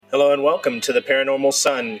Hello and welcome to the Paranormal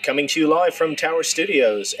Sun, coming to you live from Tower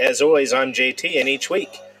Studios. As always, I'm JT, and each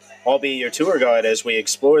week I'll be your tour guide as we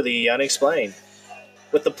explore the unexplained.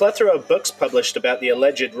 With the plethora of books published about the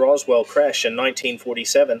alleged Roswell crash in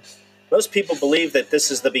 1947, most people believe that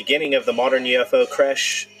this is the beginning of the modern UFO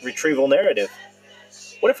crash retrieval narrative.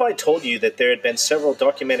 What if I told you that there had been several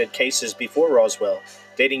documented cases before Roswell,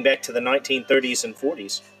 dating back to the 1930s and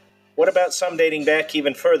 40s? What about some dating back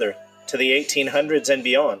even further, to the 1800s and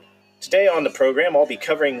beyond? Today on the program, I'll be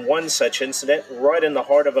covering one such incident right in the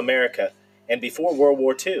heart of America and before World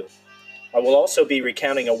War II. I will also be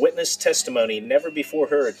recounting a witness testimony never before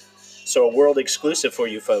heard, so a world exclusive for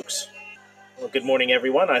you folks. Well, good morning,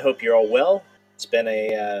 everyone. I hope you're all well. It's been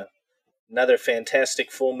another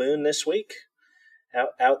fantastic full moon this week.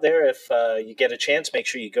 Out there, if you get a chance, make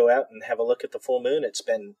sure you go out and have a look at the full moon. It's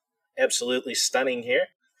been absolutely stunning here.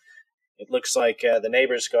 It looks like the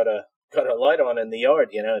neighbors got a light on in the yard.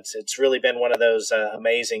 You know, it's really been one of those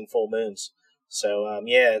amazing full moons. So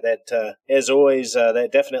that as always, that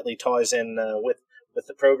definitely ties in with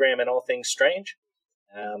the program and all things strange.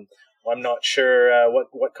 I'm not sure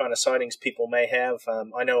what kind of sightings people may have.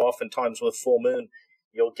 I know oftentimes with full moon,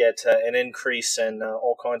 you'll get an increase in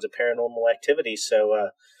all kinds of paranormal activity.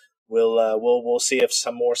 So we'll see if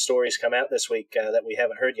some more stories come out this week that we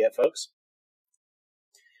haven't heard yet, folks.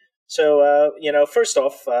 So, first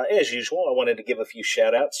off, as usual, I wanted to give a few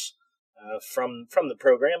shout-outs from the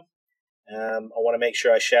program. I want to make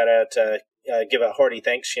sure I give a hearty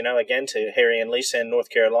thanks, again, to Harry and Lisa in North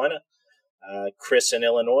Carolina, Chris in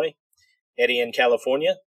Illinois, Eddie in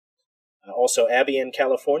California, also Abby in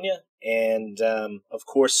California, and, of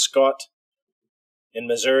course, Scott in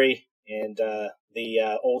Missouri and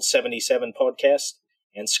the Old 77 podcast.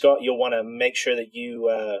 And, Scott, you'll want to make sure that you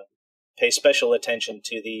pay special attention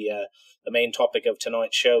to the main topic of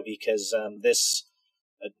tonight's show, because this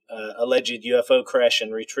alleged UFO crash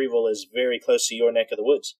and retrieval is very close to your neck of the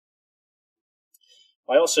woods.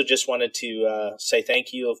 I also just wanted to say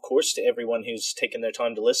thank you, of course, to everyone who's taken their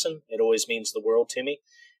time to listen. It always means the world to me.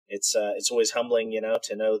 It's always humbling,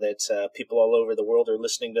 to know that people all over the world are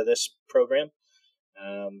listening to this program.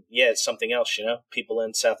 It's something else, people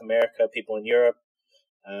in South America, people in Europe,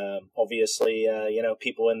 obviously,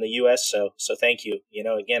 people in the U.S. So thank you,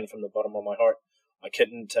 again, from the bottom of my heart. I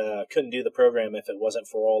couldn't do the program if it wasn't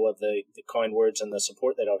for all of the kind words and the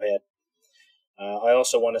support that I've had. I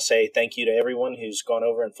also want to say thank you to everyone who's gone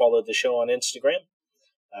over and followed the show on Instagram.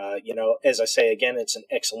 As I say again, it's an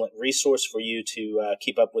excellent resource for you to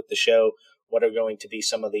keep up with the show. What are going to be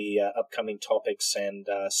some of the upcoming topics and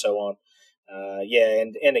so on.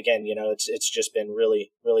 And again, it's just been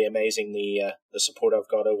really, really amazing, the support I've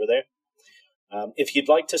got over there. If you'd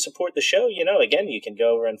like to support the show, again, you can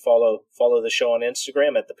go over and follow the show on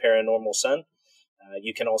Instagram at the Paranormal Sun.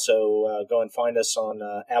 You can also go and find us on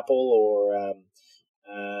Apple or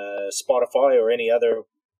Spotify or any other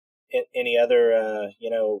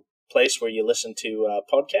place where you listen to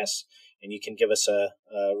podcasts, and you can give us a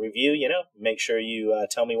review. Make sure you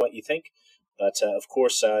tell me what you think. But, of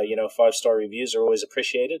course, 5-star reviews are always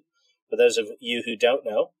appreciated. For those of you who don't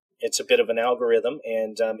know, it's a bit of an algorithm,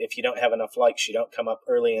 and if you don't have enough likes, you don't come up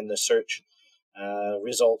early in the search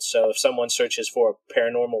results. So if someone searches for a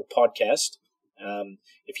paranormal podcast,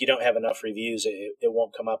 if you don't have enough reviews, it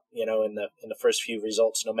won't come up, in the first few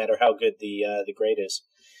results, no matter how good the grade is.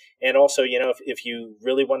 And also, if you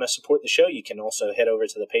really want to support the show, you can also head over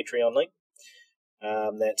to the Patreon link.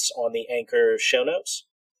 That's on the Anchor show notes.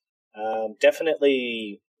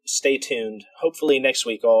 Definitely stay tuned. Hopefully next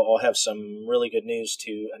week I'll have some really good news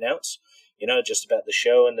to announce, just about the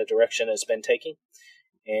show and the direction it's been taking.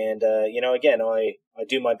 And, again, I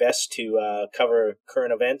do my best to cover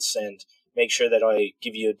current events and make sure that I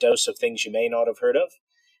give you a dose of things you may not have heard of.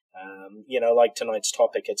 Like tonight's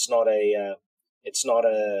topic, it's not a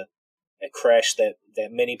crash that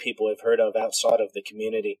many people have heard of outside of the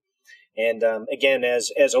community. And, again,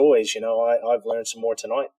 as always, I've learned some more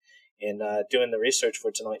tonight in doing the research for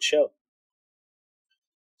tonight's show.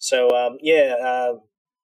 So, on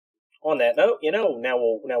that note, now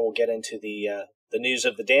we'll get into the news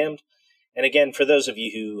of the damned. And again, for those of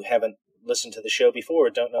you who haven't listened to the show before or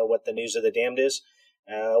don't know what the news of the damned is,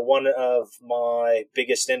 one of my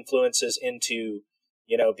biggest influences into,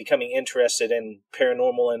 becoming interested in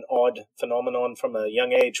paranormal and odd phenomenon from a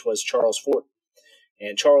young age was Charles Fort.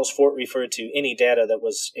 And Charles Fort referred to any data that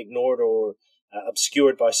was ignored or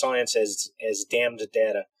obscured by science as damned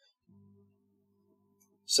data.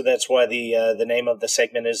 So that's why the name of the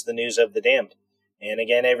segment is the news of the damned. And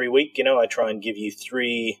again, every week, I try and give you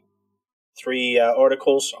three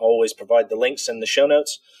articles. I always provide the links in the show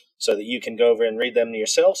notes. so that you can go over and read them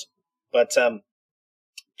yourselves. But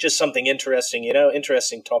just something interesting,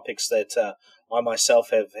 interesting topics that I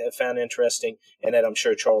myself have found interesting, and that I'm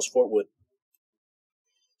sure Charles Fort would.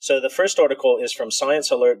 So the first article is from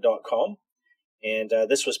ScienceAlert.com, and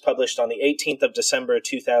this was published on the 18th of December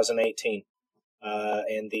 2018,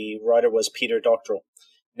 and the writer was Peter Doctoral.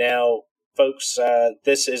 Now, folks,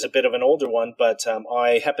 this is a bit of an older one, but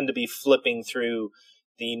I happened to be flipping through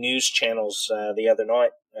the news channels the other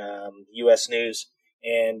night, U.S. News,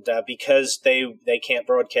 and because they can't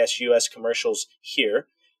broadcast U.S. commercials here,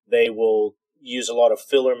 they will use a lot of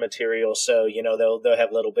filler material. So they'll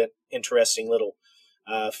have little bit interesting little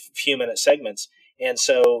few-minute segments. And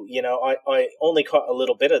so I only caught a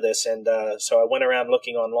little bit of this, and so I went around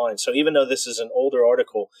looking online. So even though this is an older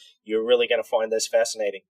article, you're really going to find this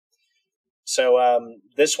fascinating. So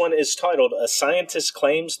this one is titled, "A Scientist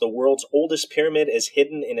Claims the World's Oldest Pyramid is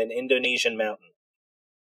Hidden in an Indonesian Mountain."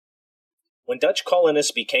 When Dutch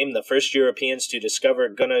colonists became the first Europeans to discover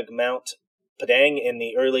Gunung Mount Padang in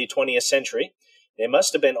the early 20th century, they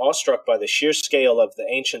must have been awestruck by the sheer scale of the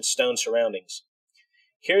ancient stone surroundings.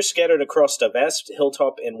 Here, scattered across a vast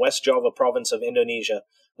hilltop in West Java province of Indonesia,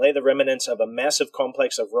 lay the remnants of a massive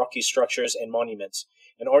complex of rocky structures and monuments,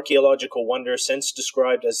 an archaeological wonder since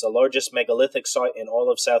described as the largest megalithic site in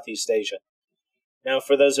all of Southeast Asia. Now,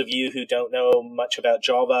 for those of you who don't know much about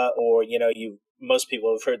Java, or most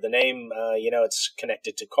people have heard the name, it's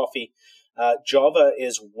connected to coffee. Java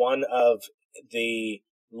is one of the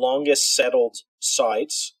longest settled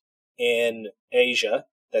sites in Asia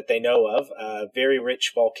that they know of, very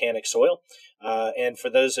rich volcanic soil. And for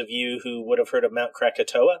those of you who would have heard of Mount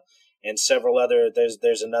Krakatoa and several other,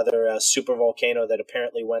 there's another super volcano that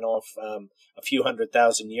apparently went off a few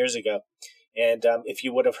 100,000 years ago. And if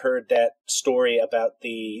you would have heard that story about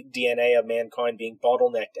the DNA of mankind being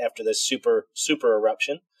bottlenecked after this super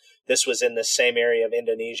eruption, this was in the same area of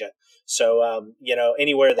Indonesia. So,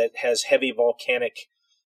 anywhere that has heavy volcanic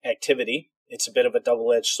activity, it's a bit of a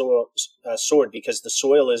double-edged sword because the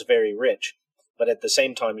soil is very rich, but at the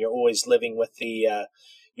same time, you're always living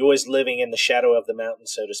in the shadow of the mountain,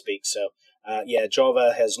 so to speak. So,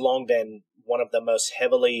 Java has long been one of the most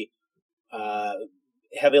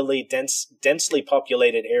densely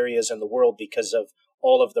populated areas in the world because of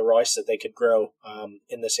all of the rice that they could grow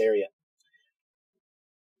in this area.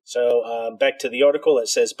 So back to the article, it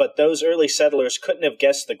says, "But those early settlers couldn't have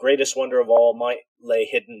guessed the greatest wonder of all might lay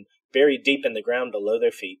hidden, buried deep in the ground below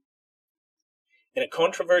their feet." In a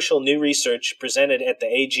controversial new research presented at the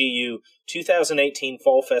AGU 2018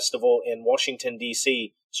 Fall Festival in Washington,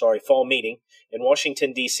 D.C., Fall Meeting in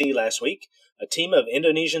Washington, D.C. last week, a team of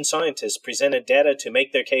Indonesian scientists presented data to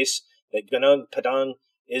make their case that Gunung Padang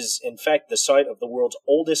is in fact the site of the world's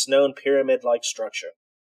oldest known pyramid-like structure.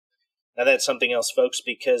 Now that's something else, folks,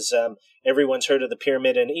 because everyone's heard of the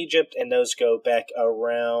pyramid in Egypt, and those go back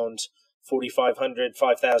around 4,500,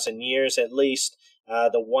 5,000 years at least.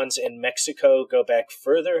 The ones in Mexico go back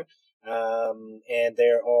further, and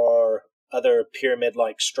there are other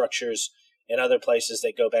pyramid-like structures in other places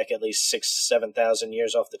that go back at least 6,000, 7,000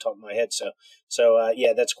 years off the top of my head. So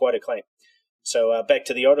that's quite a claim. So back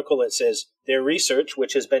to the article, it says, "Their research,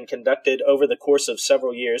 which has been conducted over the course of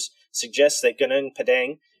several years, suggests that Gunung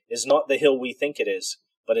Padang is not the hill we think it is,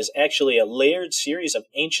 but is actually a layered series of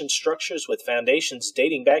ancient structures with foundations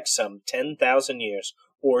dating back some 10,000 years,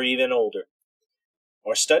 or even older.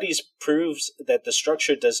 Our studies proves that the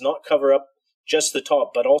structure does not cover up just the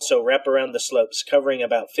top, but also wrap around the slopes, covering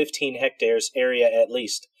about 15 hectares area at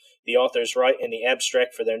least," the authors write in the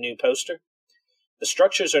abstract for their new poster. "The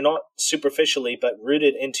structures are not superficially, but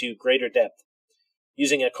rooted into greater depth.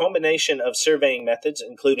 Using a combination of surveying methods,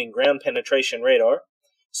 including ground penetration radar,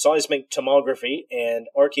 seismic tomography, and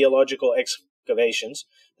archaeological excavations,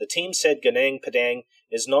 the team said Gunung Padang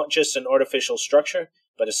is not just an artificial structure,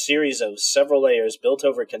 but a series of several layers built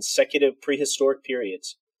over consecutive prehistoric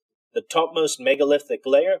periods. The topmost megalithic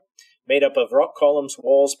layer, made up of rock columns,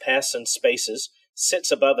 walls, paths, and spaces, sits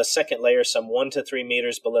above a second layer some 1 to 3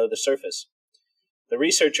 meters below the surface. The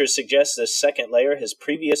researchers suggest this second layer has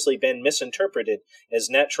previously been misinterpreted as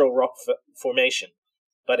natural rock formation,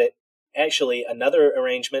 but it actually another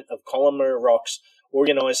arrangement of columnar rocks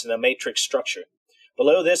organized in a matrix structure.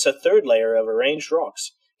 Below this, a third layer of arranged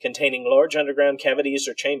rocks, containing large underground cavities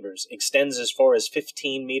or chambers, extends as far as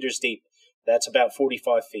 15 meters deep. That's about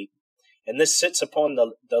 45 feet. And this sits upon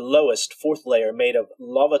the lowest fourth layer made of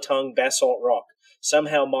lava-tongue basalt rock,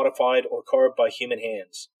 somehow modified or carved by human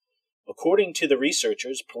hands. According to the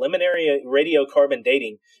researchers, preliminary radiocarbon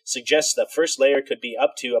dating suggests the first layer could be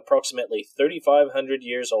up to approximately 3,500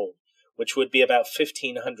 years old, which would be about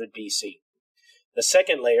 1500 BC. The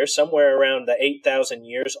second layer somewhere around the 8,000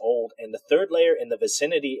 years old, and the third layer in the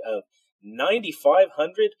vicinity of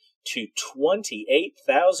 9,500 to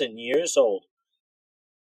 28,000 years old.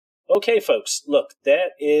 Okay, folks, look,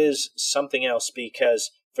 that is something else,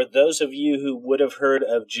 because for those of you who would have heard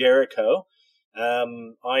of Jericho,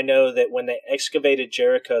 I know that when they excavated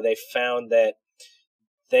Jericho, they found that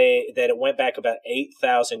it went back about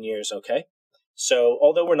 8,000 years, okay? So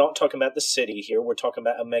although we're not talking about the city here, we're talking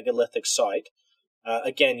about a megalithic site.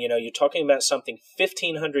 Again, you're talking about something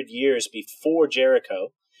 1,500 years before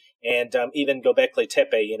Jericho, and even Göbekli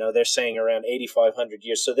Tepe, they're saying around 8,500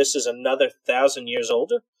 years. So this is another 1,000 years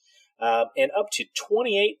older, and up to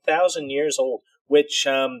 28,000 years old, which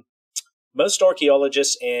most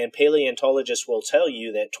archaeologists and paleontologists will tell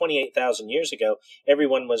you that 28,000 years ago,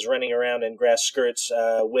 everyone was running around in grass skirts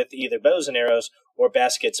with either bows and arrows or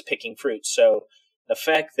baskets picking fruit. So the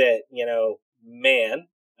fact that, man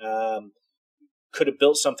could have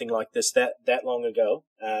built something like this that long ago,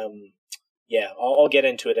 I'll get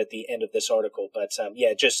into it at the end of this article. But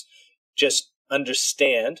just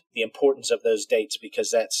understand the importance of those dates,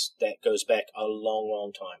 because that goes back a long,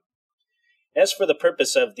 long time. As for the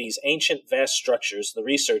purpose of these ancient vast structures, the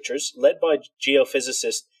researchers, led by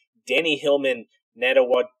geophysicist Danny Hilman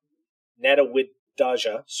Natawiddaja,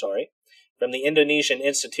 from the Indonesian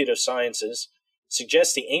Institute of Sciences,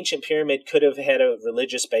 suggest the ancient pyramid could have had a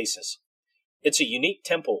religious basis. It's a unique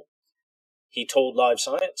temple, he told Live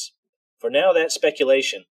Science. For now, that's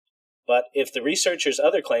speculation. But if the researchers'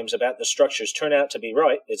 other claims about the structures turn out to be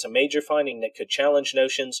right, it's a major finding that could challenge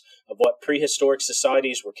notions of what prehistoric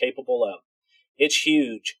societies were capable of. It's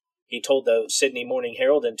huge, he told the Sydney Morning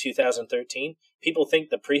Herald in 2013. People think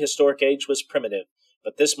the prehistoric age was primitive,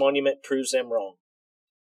 but this monument proves them wrong.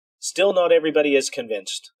 Still, not everybody is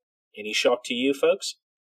convinced. Any shock to you, folks?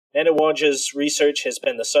 Natawiddaja's research has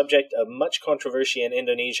been the subject of much controversy in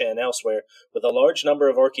Indonesia and elsewhere, with a large number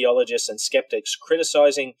of archaeologists and skeptics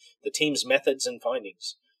criticizing the team's methods and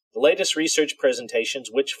findings. The latest research presentations,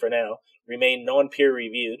 which for now remain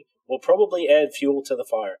non-peer-reviewed, will probably add fuel to the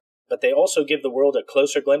fire, but they also give the world a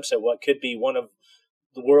closer glimpse at what could be one of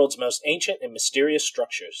the world's most ancient and mysterious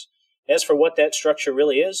structures. As for what that structure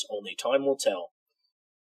really is, only time will tell.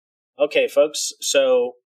 Okay, folks,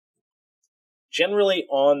 so generally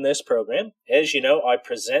on this program, as you know, I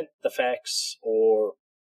present the facts or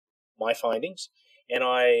my findings, and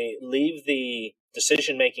I leave the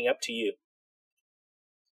decision-making up to you.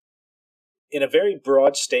 In a very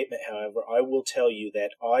broad statement, however, I will tell you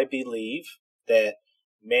that I believe that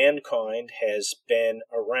mankind has been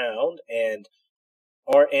around, and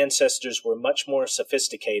our ancestors were much more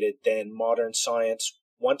sophisticated than modern science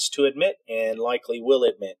wants to admit and likely will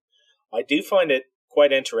admit. I do find it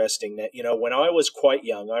quite interesting that, when I was quite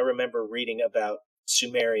young, I remember reading about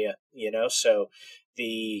Sumeria, so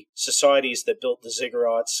the societies that built the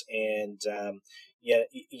ziggurats and,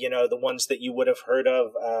 the ones that you would have heard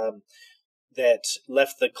of, that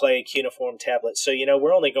left the clay cuneiform tablets. So,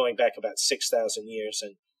 we're only going back about 6,000 years,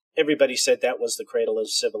 and everybody said that was the cradle of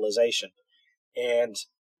civilization. And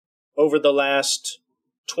over the last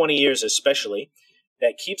 20 years especially,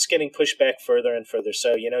 that keeps getting pushed back further and further.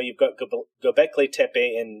 So, you've got Göbekli Tepe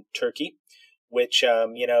in Turkey, which,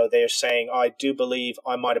 they're saying, I do believe,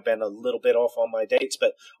 I might have been a little bit off on my dates,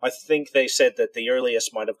 but I think they said that the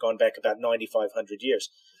earliest might have gone back about 9,500 years.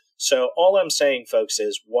 So all I'm saying, folks,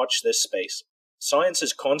 is watch this space. Science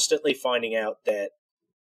is constantly finding out that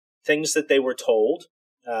things that they were told,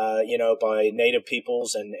 by native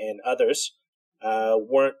peoples and others,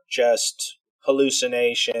 weren't just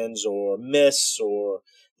hallucinations or myths or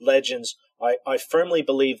legends. I firmly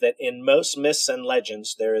believe that in most myths and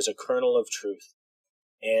legends, there is a kernel of truth.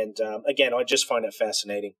 And again, I just find it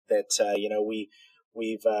fascinating that,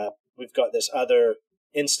 we've got this other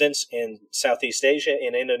instance in Southeast Asia,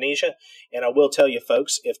 in Indonesia. And I will tell you,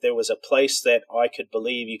 folks, if there was a place that I could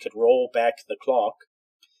believe you could roll back the clock,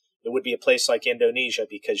 it would be a place like Indonesia,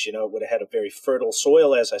 because, it would have had a very fertile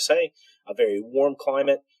soil, as I say, a very warm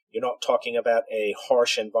climate. You're not talking about a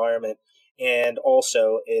harsh environment. And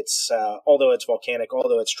also, it's although it's volcanic,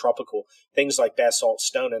 although it's tropical, things like basalt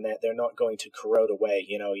stone and that, they're not going to corrode away.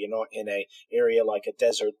 You're not in a area like a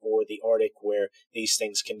desert or the Arctic where these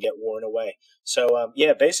things can get worn away. So,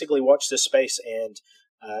 basically watch this space. And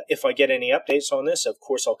if I get any updates on this, of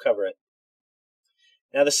course, I'll cover it.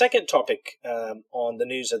 Now, the second topic on the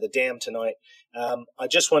news of the dam tonight, I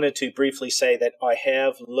just wanted to briefly say that I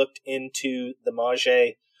have looked into the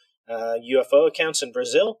Mage UFO accounts in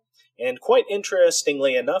Brazil. And quite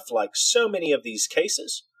interestingly enough, like so many of these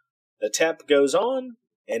cases, the tap goes on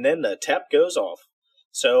and then the tap goes off.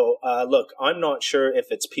 So, look, I'm not sure if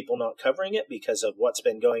it's people not covering it because of what's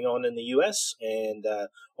been going on in the U.S. and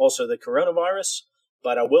also the coronavirus,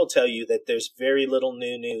 but I will tell you that there's very little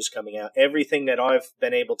new news coming out. Everything that I've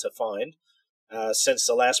been able to find since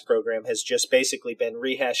the last program has just basically been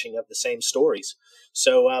rehashing of the same stories.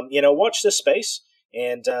 So, watch this space.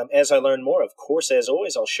 And as I learn more, of course, as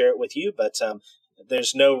always, I'll share it with you. But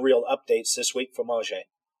there's no real updates this week from Ajay.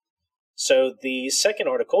 So the second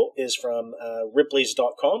article is from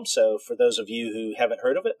Ripley's.com. So for those of you who haven't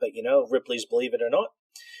heard of it, but Ripley's Believe It or Not.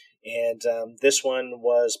 And this one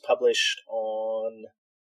was published on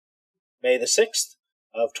May the 6th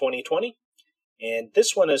of 2020. And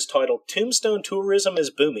this one is titled Tombstone Tourism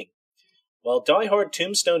is Booming. While die-hard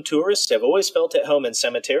tombstone tourists have always felt at home in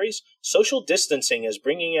cemeteries, social distancing is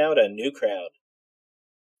bringing out a new crowd.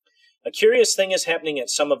 A curious thing is happening at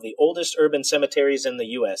some of the oldest urban cemeteries in the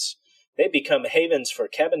U.S. They've become havens for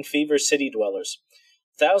cabin fever city dwellers.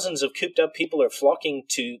 Thousands of cooped-up people are flocking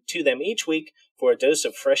to them each week for a dose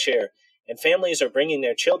of fresh air, and families are bringing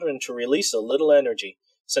their children to release a little energy.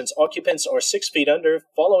 Since occupants are 6 feet under,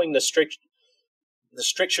 following the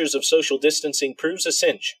strictures of social distancing proves a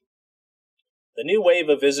cinch. The new wave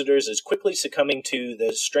of visitors is quickly succumbing to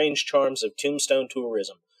the strange charms of tombstone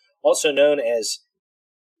tourism, also known as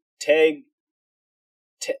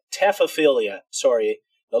taphophilia,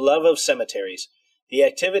 the love of cemeteries. The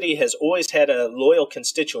activity has always had a loyal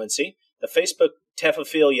constituency. The Facebook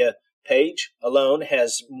taphophilia page alone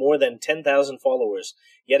has more than 10,000 followers,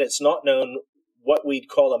 yet it's not known what we'd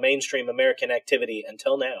call a mainstream American activity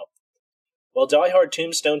until now. While die-hard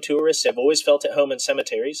tombstone tourists have always felt at home in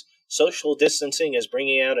cemeteries, social distancing is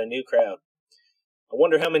bringing out a new crowd. I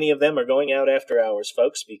wonder how many of them are going out after hours,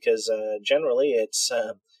 folks, because generally it's,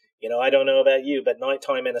 I don't know about you, but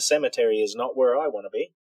nighttime in a cemetery is not where I want to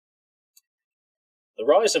be. The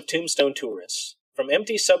rise of tombstone tourists. From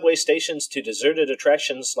empty subway stations to deserted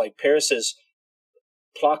attractions like Paris's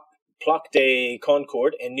Plaque de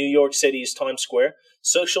Concorde and New York City's Times Square,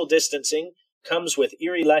 social distancing comes with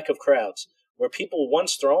eerie lack of crowds. Where people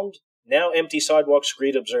once thronged, now empty sidewalks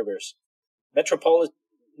greet observers. Metropolises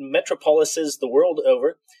the world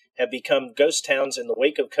over have become ghost towns in the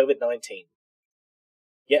wake of COVID-19.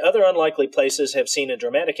 Yet other unlikely places have seen a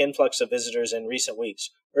dramatic influx of visitors in recent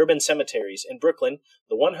weeks. Urban cemeteries. In Brooklyn,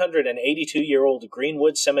 the 182-year-old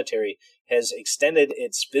Greenwood Cemetery has extended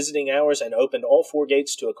its visiting hours and opened all 4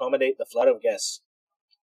 gates to accommodate the flood of guests.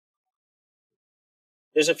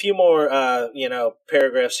 There's a few more,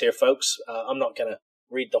 paragraphs here, folks. I'm not going to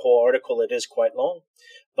read the whole article. It is quite long.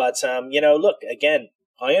 But, look, again,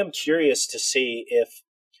 I am curious to see if,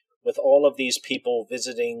 with all of these people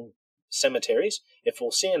visiting cemeteries, if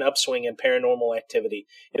we'll see an upswing in paranormal activity,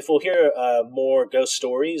 if we'll hear more ghost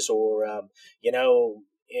stories or,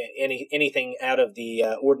 anything out of the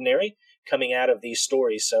ordinary coming out of these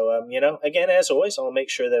stories. So, again, as always, I'll make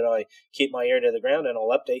sure that I keep my ear to the ground and I'll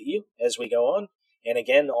update you as we go on. And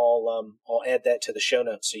again, I'll add that to the show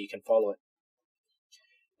notes so you can follow it.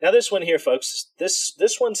 Now, this one here, folks,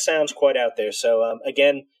 this one sounds quite out there. So,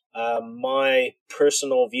 again, my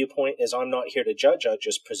personal viewpoint is I'm not here to judge. I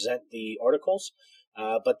just present the articles.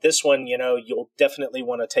 But this one, you'll definitely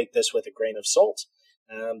want to take this with a grain of salt.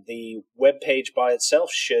 The web page by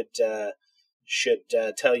itself should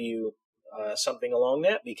tell you something along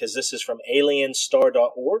that, because this is from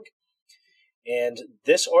alienstar.org. And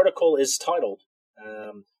this article is titled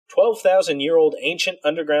 12,000-year-old ancient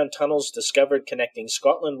underground tunnels discovered connecting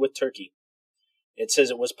Scotland with Turkey. It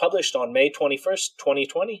says it was published on May 21st,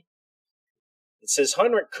 2020. It says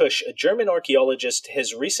Heinrich Kusch, a German archaeologist,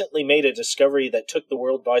 has recently made a discovery that took the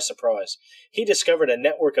world by surprise. He discovered a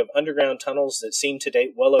network of underground tunnels that seem to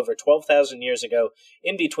date well over 12,000 years ago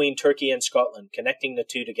in between Turkey and Scotland, connecting the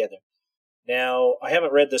two together. Now, I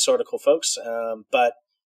haven't read this article, folks, but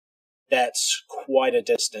that's quite a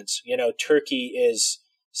distance. Turkey is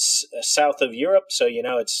south of Europe, so,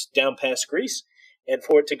 it's down past Greece. And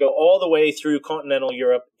for it to go all the way through continental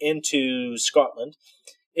Europe into Scotland,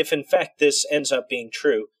 if in fact this ends up being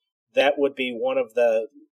true, that would be one of the,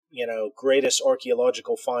 greatest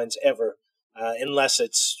archaeological finds ever, unless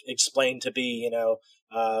it's explained to be,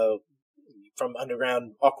 from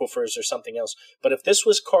underground aquifers or something else. But if this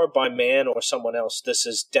was carved by man or someone else, this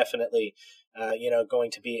is definitely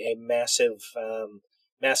going to be a massive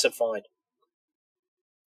find.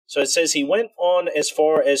 So it says he went on as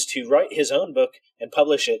far as to write his own book and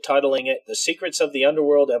publish it, titling it The Secrets of the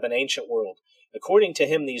Underworld of an Ancient World. According to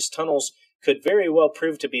him, these tunnels could very well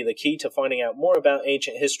prove to be the key to finding out more about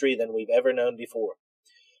ancient history than we've ever known before.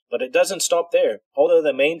 But it doesn't stop there. Although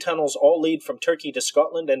the main tunnels all lead from Turkey to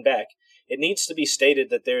Scotland and back, it needs to be stated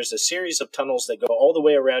that there is a series of tunnels that go all the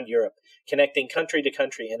way around Europe, connecting country to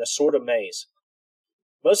country in a sort of maze.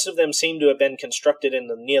 Most of them seem to have been constructed in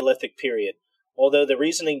the Neolithic period, although the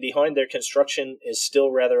reasoning behind their construction is still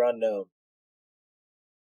rather unknown.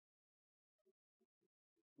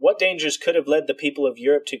 What dangers could have led the people of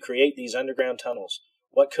Europe to create these underground tunnels?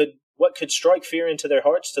 What could strike fear into their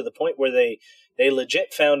hearts to the point where they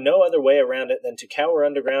legit found no other way around it than to cower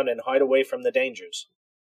underground and hide away from the dangers?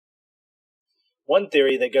 One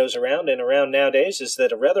theory that goes around and around nowadays is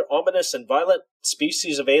that a rather ominous and violent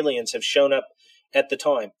species of aliens have shown up at the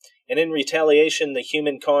time, and in retaliation the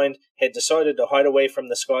humankind had decided to hide away from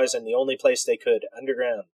the skies in the only place they could,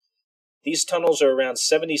 underground. These tunnels are around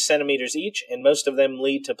 70 centimeters each, and most of them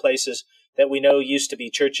lead to places that we know used to be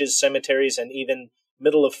churches, cemeteries, and even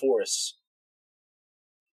middle of forests.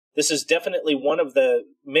 This is definitely one of the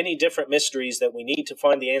many different mysteries that we need to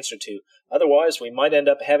find the answer to. Otherwise, we might end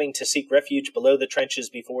up having to seek refuge below the trenches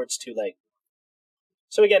before it's too late.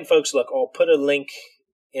 So again, folks, look, I'll put a link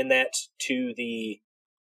in that to the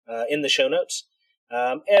in the show notes.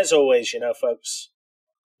 As always, folks,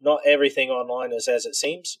 not everything online is as it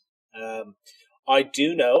seems. I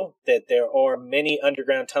do know that there are many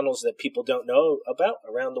underground tunnels that people don't know about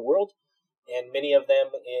around the world, and many of them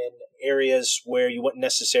in areas where you wouldn't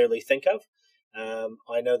necessarily think of.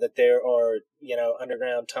 I know that there are,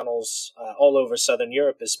 underground tunnels all over southern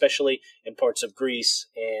Europe, especially in parts of Greece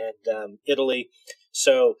and Italy.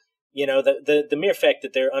 So, the mere fact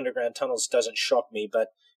that there are underground tunnels doesn't shock me, but,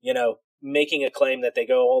 making a claim that they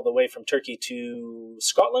go all the way from Turkey to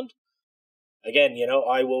Scotland, again,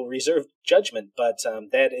 I will reserve judgment, but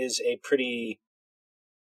that is a pretty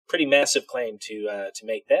massive claim to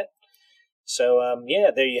make that. So,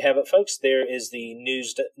 there you have it, folks. There is the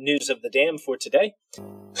news of the dam for today.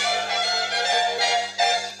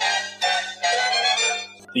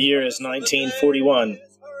 The year is 1941.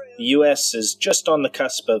 The U.S. is just on the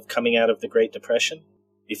cusp of coming out of the Great Depression.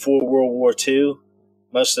 Before World War II,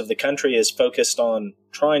 most of the country is focused on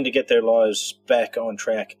trying to get their lives back on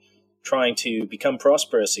track, trying to become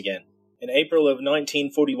prosperous again. In April of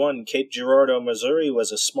 1941, Cape Girardeau, Missouri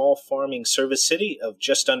was a small farming service city of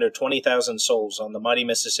just under 20,000 souls on the mighty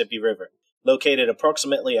Mississippi River, located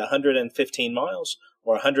approximately 115 miles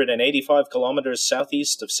or 185 kilometers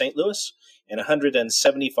southeast of St. Louis and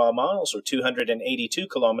 175 miles or 282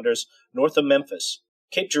 kilometers north of Memphis.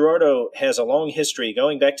 Cape Girardeau has a long history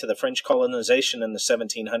going back to the French colonization in the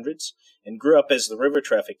 1700s and grew up as the river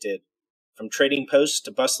traffic did, from trading posts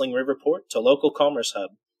to bustling river port to local commerce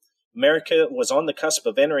hub. America was on the cusp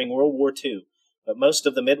of entering World War II, but most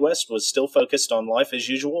of the Midwest was still focused on life as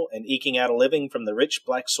usual and eking out a living from the rich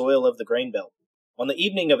black soil of the grain belt. On the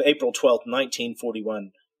evening of April 12,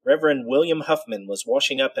 1941, Reverend William Huffman was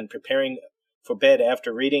washing up and preparing for bed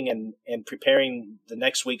after reading and preparing the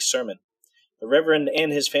next week's sermon. The Reverend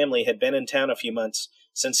and his family had been in town a few months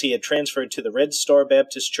since he had transferred to the Red Star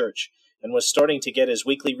Baptist Church and was starting to get his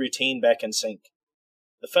weekly routine back in sync.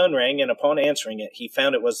 The phone rang, and upon answering it, he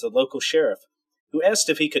found it was the local sheriff, who asked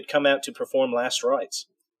if he could come out to perform last rites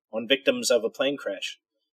on victims of a plane crash.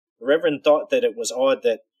 The Reverend thought that it was odd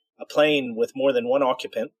that a plane with more than one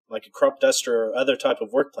occupant, like a crop duster or other type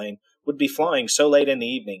of work plane, would be flying so late in the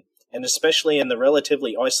evening, and especially in the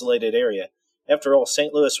relatively isolated area. After all,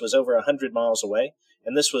 St. Louis was over 100 miles away,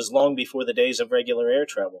 and this was long before the days of regular air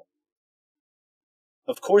travel.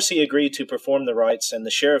 Of course he agreed to perform the rites, and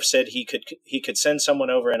the sheriff said he could send someone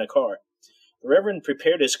over in a car. The Reverend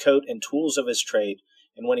prepared his coat and tools of his trade,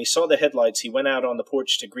 and when he saw the headlights, he went out on the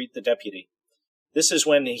porch to greet the deputy. This is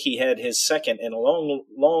when he had his second in a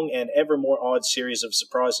long and ever more odd series of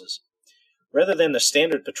surprises. Rather than the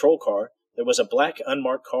standard patrol car, there was a black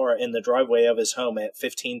unmarked car in the driveway of his home at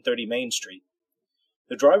 1530 Main Street.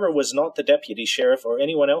 The driver was not the deputy sheriff or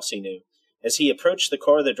anyone else he knew. As he approached the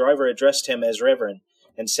car, the driver addressed him as Reverend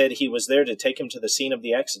and said he was there to take him to the scene of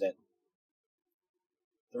the accident.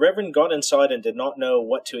 The Reverend got inside and did not know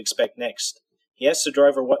what to expect next. He asked the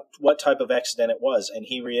driver what type of accident it was, and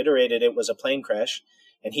he reiterated it was a plane crash,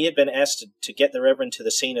 and he had been asked to get the Reverend to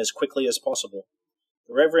the scene as quickly as possible.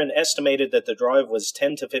 The Reverend estimated that the drive was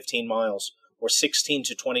 10 to 15 miles, or 16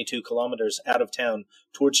 to 22 kilometers out of town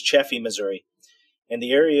towards Chaffee, Missouri, and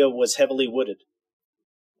the area was heavily wooded.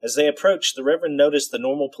 As they approached, the Reverend noticed the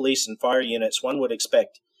normal police and fire units one would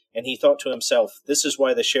expect, and he thought to himself, this is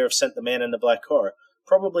why the sheriff sent the man in the black car,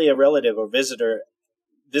 probably a relative or visitor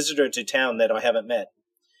to town that I haven't met.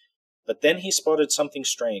 But then he spotted something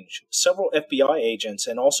strange, several FBI agents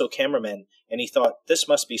and also cameramen, and he thought, this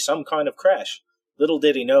must be some kind of crash. Little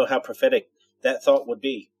did he know how prophetic that thought would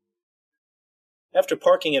be. After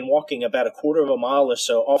parking and walking about a quarter of a mile or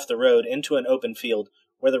so off the road into an open field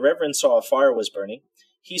where the Reverend saw a fire was burning,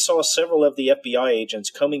 he saw several of the FBI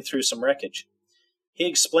agents combing through some wreckage. He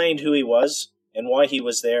explained who he was and why he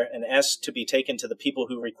was there and asked to be taken to the people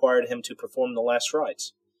who required him to perform the last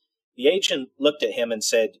rites. The agent looked at him and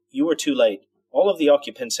said, "You are too late. All of the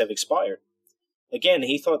occupants have expired." Again,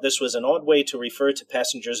 he thought this was an odd way to refer to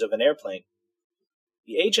passengers of an airplane.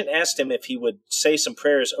 The agent asked him if he would say some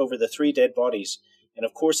prayers over the 3 dead bodies, and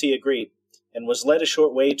of course he agreed, and was led a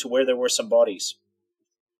short way to where there were some bodies,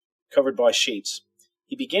 covered by sheets.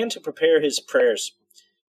 He began to prepare his prayers,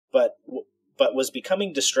 but was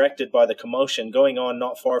becoming distracted by the commotion going on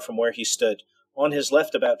not far from where he stood, on his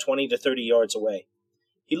left about 20 to 30 yards away.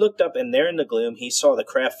 He looked up, and there in the gloom he saw the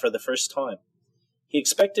craft for the first time. He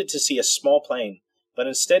expected to see a small plane, but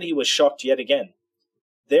instead he was shocked yet again.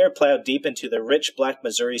 There, plowed deep into the rich black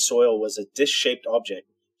Missouri soil, was a dish-shaped object,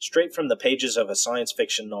 straight from the pages of a science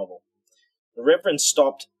fiction novel. The Reverend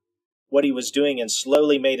stopped what he was doing and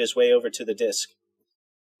slowly made his way over to the disc.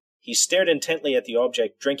 He stared intently at the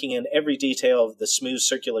object, drinking in every detail of the smooth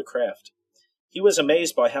circular craft. He was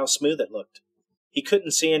amazed by how smooth it looked. He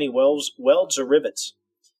couldn't see any welds or rivets.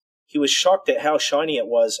 He was shocked at how shiny it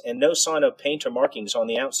was, and no sign of paint or markings on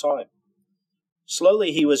the outside.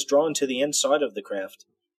 Slowly he was drawn to the inside of the craft.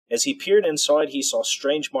 As he peered inside, he saw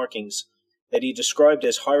strange markings that he described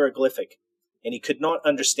as hieroglyphic, and he could not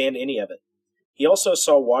understand any of it. He also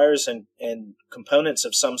saw wires and components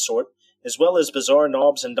of some sort, as well as bizarre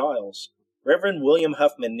knobs and dials. Reverend William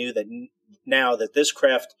Huffman knew that now that this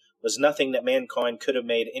craft was nothing that mankind could have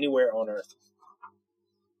made anywhere on Earth.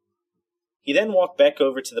 He then walked back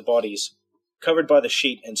over to the bodies, covered by the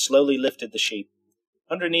sheet, and slowly lifted the sheet.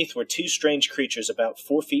 Underneath were 2 strange creatures about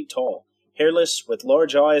 4 feet tall, hairless, with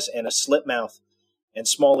large eyes and a slit mouth and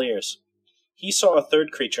small ears. He saw a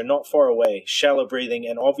third creature not far away, shallow breathing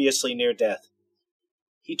and obviously near death.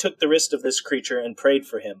 He took the wrist of this creature and prayed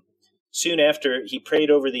for him. Soon after he prayed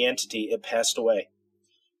over the entity, it passed away.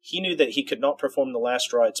 He knew that he could not perform the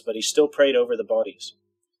last rites, but he still prayed over the bodies.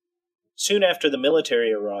 Soon after, the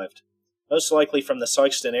military arrived, most likely from the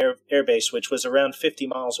Sykeston Air Base, which was around 50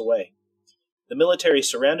 miles away. The military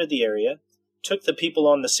surrounded the area, took the people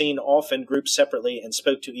on the scene off in groups separately, and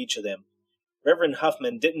spoke to each of them. Reverend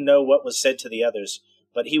Huffman didn't know what was said to the others,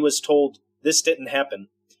 but he was told, "This didn't happen.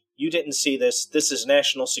 You didn't see this. This is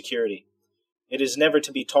national security. It is never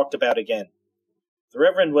to be talked about again." The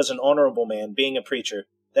Reverend was an honorable man, being a preacher.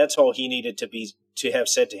 That's all he needed to have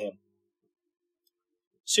said to him.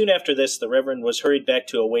 Soon after this, the Reverend was hurried back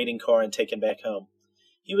to a waiting car and taken back home.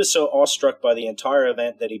 He was so awestruck by the entire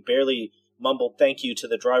event that he barely mumbled thank you to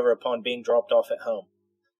the driver upon being dropped off at home.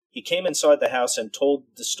 He came inside the house and told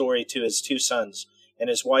the story to his 2 sons and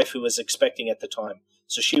his wife, who was expecting at the time,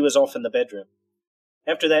 so she was off in the bedroom.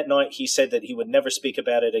 After that night, he said that he would never speak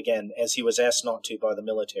about it again, as he was asked not to by the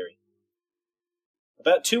military.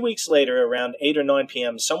 About 2 weeks later, around 8 or 9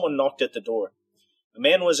 p.m., someone knocked at the door. A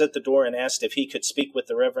man was at the door and asked if he could speak with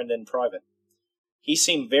the Reverend in private. He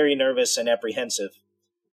seemed very nervous and apprehensive.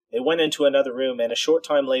 They went into another room, and a short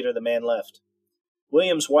time later the man left.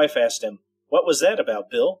 William's wife asked him, "What was that about,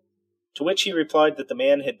 Bill?" To which he replied that the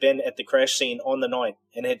man had been at the crash scene on the night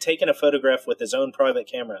and had taken a photograph with his own private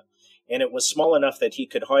camera, and it was small enough that he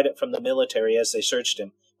could hide it from the military as they searched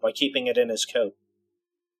him by keeping it in his coat.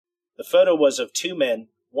 The photo was of 2 men,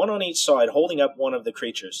 one on each side, holding up one of the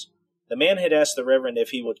creatures. The man had asked the Reverend if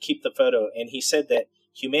he would keep the photo, and he said that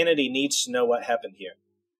humanity needs to know what happened here.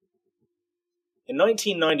 In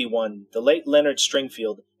 1991, the late Leonard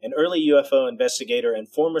Stringfield, an early UFO investigator and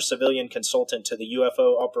former civilian consultant to the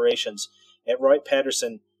UFO operations at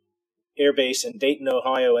Wright-Patterson Air Base in Dayton,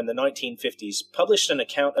 Ohio in the 1950s, published an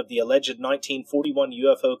account of the alleged 1941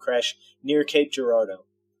 UFO crash near Cape Girardeau.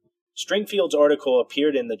 Stringfield's article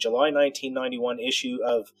appeared in the July 1991 issue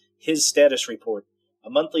of His Status Report, a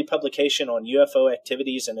monthly publication on UFO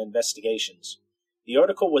activities and investigations. The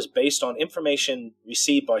article was based on information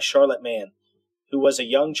received by Charlotte Mann, who was a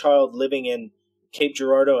young child living in Cape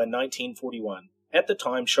Girardeau in 1941. At the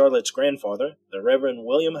time, Charlotte's grandfather, the Reverend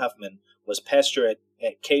William Huffman, was pastor at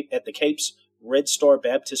the Cape's Red Star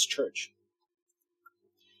Baptist Church.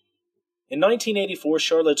 In 1984,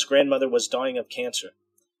 Charlotte's grandmother was dying of cancer.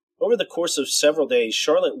 Over the course of several days,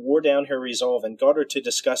 Charlotte wore down her resolve and got her to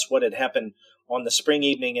discuss what had happened on the spring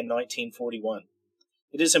evening in 1941.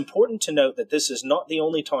 It is important to note that this is not the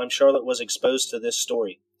only time Charlotte was exposed to this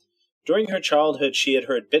story. During her childhood, she had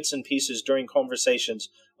heard bits and pieces during conversations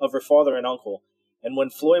of her father and uncle, and when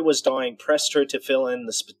Floyd was dying, pressed her to fill in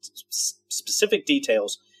the specific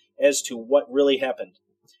details as to what really happened.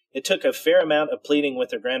 It took a fair amount of pleading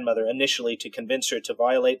with her grandmother initially to convince her to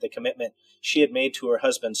violate the commitment she had made to her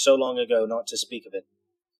husband so long ago not to speak of it.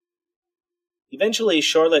 Eventually,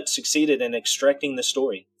 Charlotte succeeded in extracting the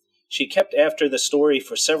story. She kept after the story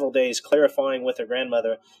for several days, clarifying with her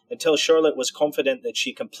grandmother until Charlotte was confident that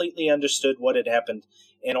she completely understood what had happened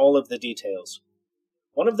and all of the details.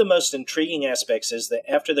 One of the most intriguing aspects is that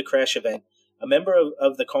after the crash event, a member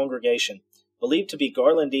of the congregation, believed to be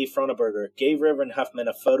Garland D. Froneberger, gave Reverend Huffman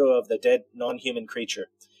a photo of the dead non-human creature,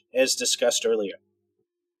 as discussed earlier.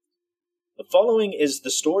 The following is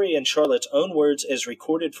the story in Charlotte's own words as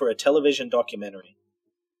recorded for a television documentary.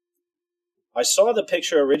 I saw the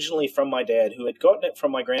picture originally from my dad, who had gotten it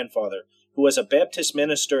from my grandfather, who was a Baptist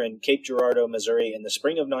minister in Cape Girardeau, Missouri, in the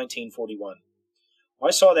spring of 1941.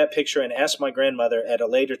 I saw that picture and asked my grandmother at a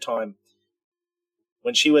later time,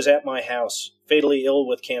 when she was at my house, fatally ill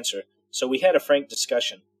with cancer, so we had a frank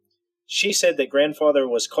discussion. She said that grandfather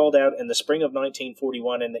was called out in the spring of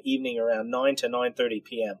 1941 in the evening around 9 to 9:30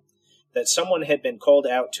 p.m., that someone had been called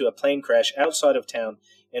out to a plane crash outside of town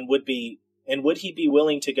and would he be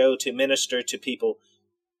willing to go to minister to people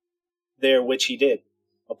there, which he did.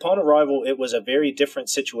 Upon arrival, it was a very different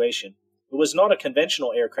situation. It was not a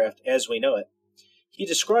conventional aircraft as we know it. He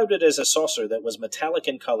described it as a saucer that was metallic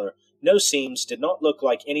in color, no seams, did not look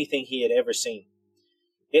like anything he had ever seen.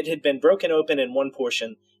 It had been broken open in one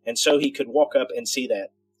portion, and so he could walk up and see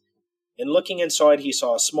that. In looking inside, he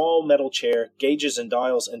saw a small metal chair, gauges and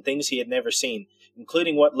dials, and things he had never seen,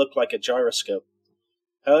 including what looked like a gyroscope.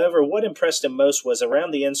 However, what impressed him most was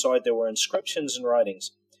around the inside there were inscriptions and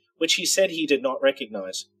writings, which he said he did not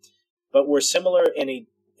recognize, but were similar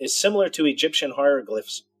to Egyptian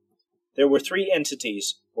hieroglyphs. There were 3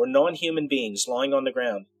 entities, or non-human beings, lying on the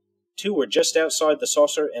ground. 2 were just outside the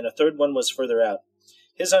saucer, and a 3rd one was further out.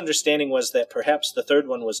 His understanding was that perhaps the 3rd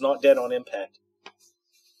one was not dead on impact.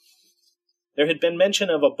 There had been mention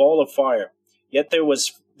of a ball of fire, yet there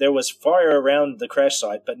was fire around the crash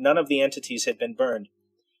site, but none of the entities had been burned,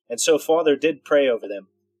 and so Father did pray over them,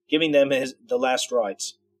 giving them the last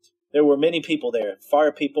rites. There were many people there,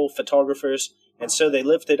 fire people, photographers, and so they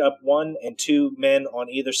lifted up 1 and 2 men on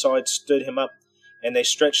either side, stood him up, and they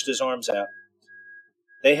stretched his arms out.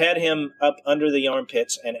 They had him up under the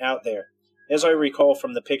armpits and out there. As I recall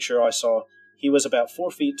from the picture I saw, he was about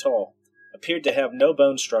 4 feet tall, appeared to have no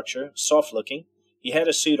bone structure, soft-looking. He had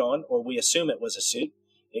a suit on, or we assume it was a suit.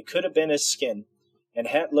 It could have been his skin, and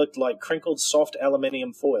hat looked like crinkled soft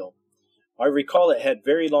aluminium foil. I recall it had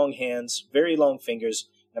very long hands, very long fingers,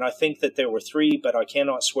 and I think that there were 3, but I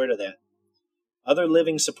cannot swear to that. Other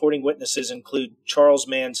living supporting witnesses include Charlotte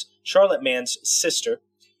Mann's sister,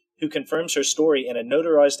 who confirms her story in a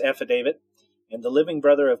notarized affidavit, and the living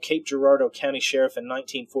brother of Cape Girardeau County Sheriff in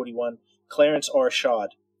 1941, Clarence R.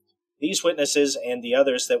 Schad. These witnesses and the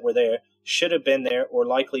others that were there, should have been there, or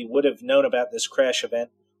likely would have known about this crash event,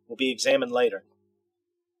 will be examined later.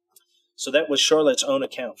 So that was Charlotte's own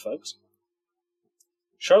account, folks.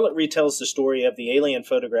 Charlotte retells the story of the alien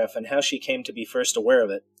photograph and how she came to be first aware of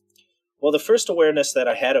it. Well, the first awareness that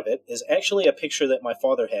I had of it is actually a picture that my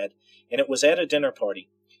father had, and it was at a dinner party,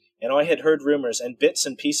 and I had heard rumors and bits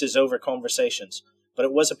and pieces over conversations, but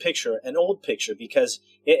it was a picture, an old picture, because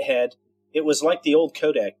it was like the old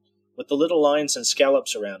Kodak, with the little lines and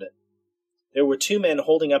scallops around it. There were 2 men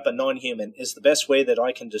holding up a non-human, is the best way that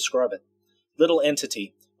I can describe it. Little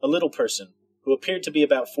entity, a little person, who appeared to be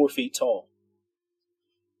about 4 feet tall.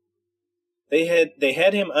 They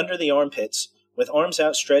had him under the armpits, with arms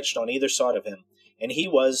outstretched on either side of him, and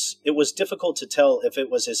it was difficult to tell if it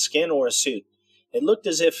was his skin or a suit. It looked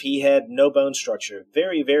as if he had no bone structure,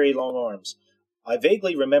 very, very long arms. I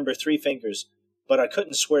vaguely remember 3 fingers, but I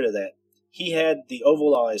couldn't swear to that. He had the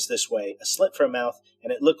oval eyes this way, a slit for a mouth,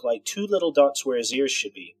 and it looked like 2 little dots where his ears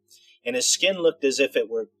should be. And his skin looked as if it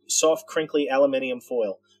were soft, crinkly aluminium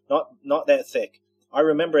foil, not that thick. I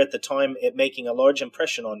remember at the time it making a large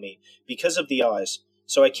impression on me, because of the eyes,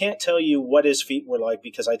 so I can't tell you what his feet were like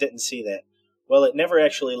because I didn't see that. Well, it never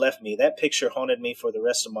actually left me. That picture haunted me for the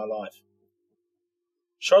rest of my life.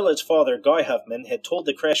 Charlotte's father, Guy Huffman, had told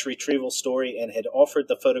the crash retrieval story and had offered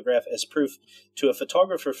the photograph as proof to a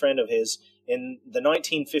photographer friend of his in the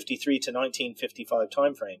 1953 to 1955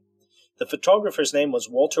 timeframe. The photographer's name was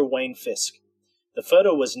Walter Wayne Fisk. The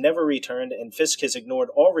photo was never returned, and Fisk has ignored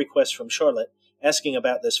all requests from Charlotte asking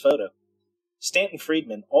about this photo. Stanton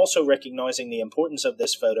Friedman, also recognizing the importance of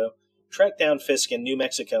this photo, tracked down Fisk in New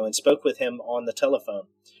Mexico and spoke with him on the telephone,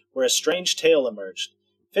 where a strange tale emerged.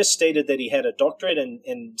 Fisk stated that he had a doctorate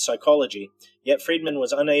in psychology, yet Friedman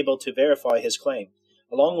was unable to verify his claim,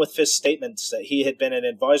 along with Fisk's statements that he had been an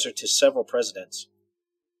advisor to several presidents.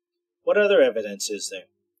 What other evidence is there?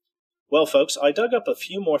 Well, folks, I dug up a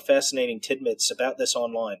few more fascinating tidbits about this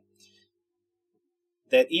online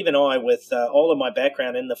that even I, with all of my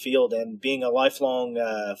background in the field and being a lifelong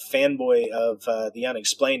fanboy of the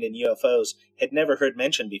unexplained in UFOs, had never heard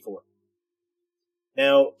mentioned before.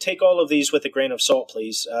 Now, take all of these with a grain of salt,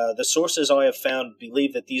 please. The sources I have found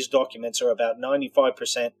believe that these documents are about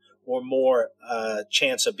 95% or more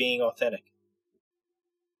chance of being authentic.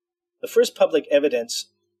 The first public evidence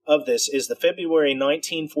of this is the February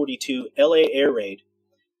 1942 LA air raid.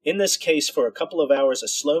 In this case, for a couple of hours, a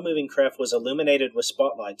slow-moving craft was illuminated with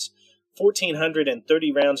spotlights.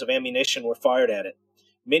 1,430 rounds of ammunition were fired at it.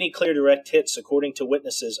 Many clear direct hits, according to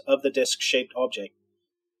witnesses of the disc-shaped object.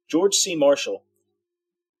 George C. Marshall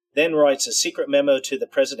then writes a secret memo to the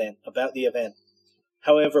president about the event.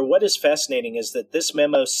 However, what is fascinating is that this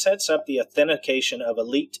memo sets up the authentication of a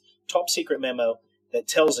leaked, top-secret memo that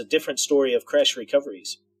tells a different story of crash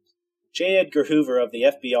recoveries. J. Edgar Hoover of the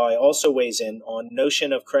FBI also weighs in on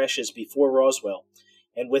notion of crashes before Roswell,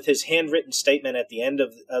 and with his handwritten statement at the end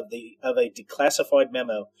of a declassified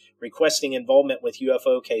memo requesting involvement with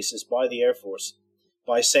UFO cases by the Air Force,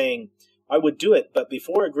 by saying, "I would do it, but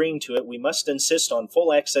before agreeing to it, we must insist on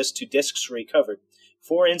full access to discs recovered.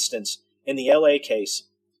 For instance, in the LA case,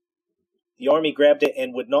 the Army grabbed it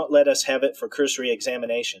and would not let us have it for cursory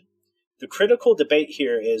examination." The critical debate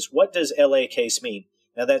here is, what does LA case mean?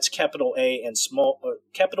 Now that's capital A and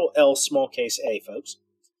capital L small case a, folks.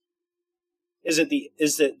 Is it the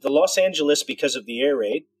Los Angeles because of the air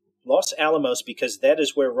raid, Los Alamos because that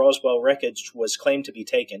is where Roswell wreckage was claimed to be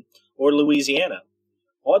taken, or Louisiana?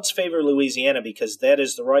 Odds favor Louisiana because that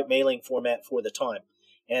is the right mailing format for the time.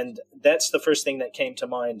 And that's the first thing that came to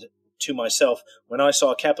mind to myself when I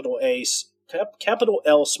saw capital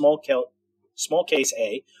L small case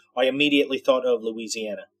a. I immediately thought of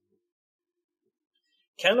Louisiana.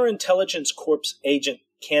 Counterintelligence Corps agent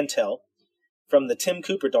Cantel, from the Tim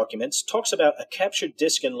Cooper documents, talks about a captured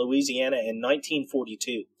disc in Louisiana in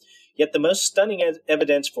 1942. Yet the most stunning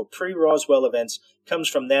evidence for pre-Roswell events comes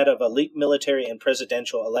from that of elite military and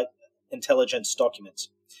presidential intelligence documents.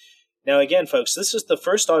 Now again, folks, this is the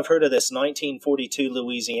first I've heard of this 1942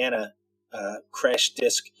 Louisiana crash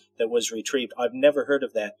disc that was retrieved. I've never heard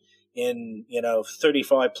of that in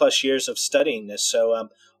 35 plus years of studying this, so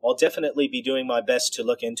I'll definitely be doing my best to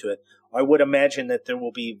look into it. I would imagine that there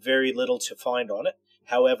will be very little to find on it.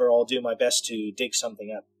 However, I'll do my best to dig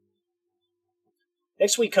something up.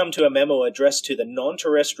 Next, we come to a memo addressed to the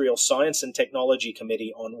Non-Terrestrial Science and Technology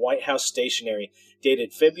Committee on White House Stationery,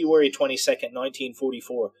 dated February 22nd,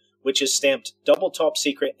 1944, which is stamped double top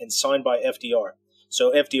secret and signed by FDR. So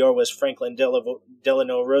FDR was Franklin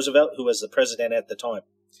Delano Roosevelt, who was the president at the time.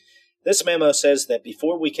 This memo says that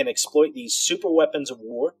before we can exploit these super weapons of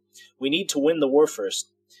war, we need to win the war first.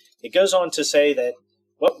 It goes on to say that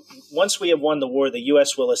once we have won the war, the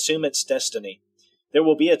U.S. will assume its destiny. There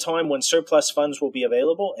will be a time when surplus funds will be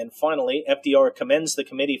available, and finally, FDR commends the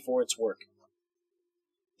committee for its work.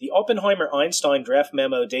 The Oppenheimer-Einstein draft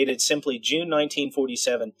memo, dated simply June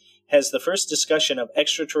 1947, has the first discussion of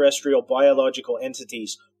extraterrestrial biological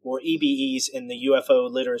entities, or EBEs, in the UFO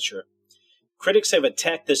literature. Critics have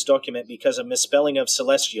attacked this document because of misspelling of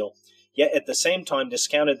celestial, yet at the same time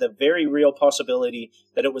discounted the very real possibility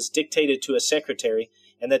that it was dictated to a secretary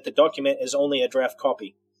and that the document is only a draft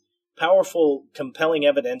copy. Powerful, compelling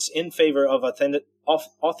evidence in favor of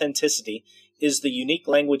authenticity is the unique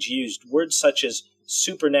language used, words such as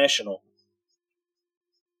supranational.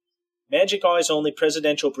 Magic Eyes Only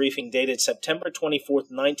Presidential Briefing, dated September 24,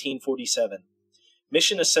 1947.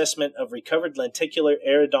 Mission Assessment of Recovered Lenticular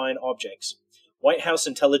Aerodyne Objects. White House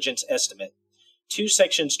Intelligence Estimate. 2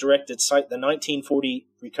 sections directed cite the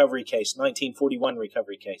 1941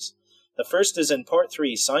 recovery case. The first is in Part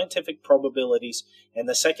 3, Scientific Probabilities, and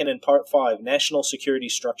the second in Part 5, National Security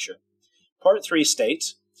Structure. Part 3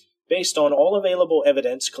 states, based on all available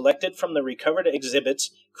evidence collected from the recovered exhibits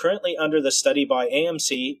currently under the study by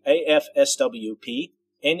AMC, AFSWP,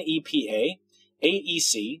 NEPA,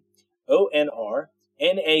 AEC, ONR,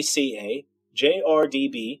 NACA,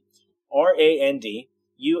 JRDB, RAND,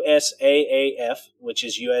 USAAF, which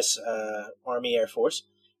is U.S. Army Air Force,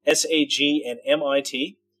 SAG, and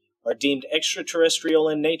MIT, are deemed extraterrestrial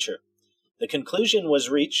in nature. The conclusion was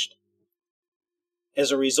reached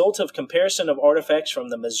as a result of comparison of artifacts from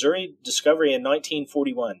the Missouri discovery in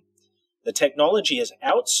 1941. The technology is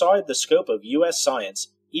outside the scope of U.S. science,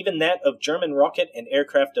 even that of German rocket and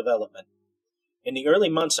aircraft development. In the early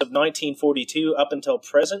months of 1942 up until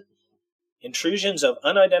present, intrusions of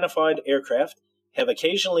unidentified aircraft have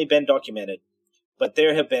occasionally been documented, but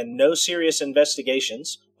there have been no serious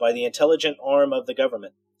investigations by the intelligent arm of the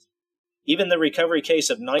government. Even the recovery case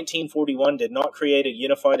of 1941 did not create a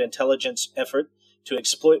unified intelligence effort to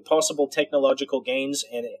exploit possible technological gains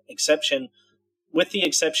with the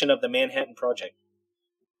exception of the Manhattan Project.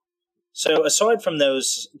 So aside from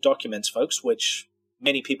those documents, folks, which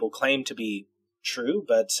many people claim to be true,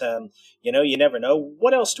 but, you never know.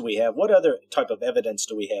 What else do we have? What other type of evidence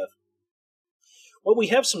do we have? Well, we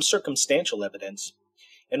have some circumstantial evidence.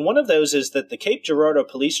 And one of those is that the Cape Girardeau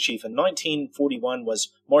police chief in 1941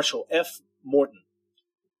 was Marshal F. Morton.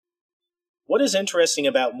 What is interesting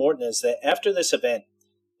about Morton is that after this event,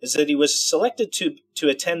 is that he was selected to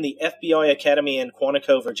attend the FBI Academy in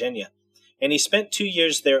Quantico, Virginia, and he spent 2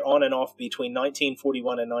 years there on and off between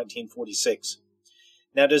 1941 and 1946.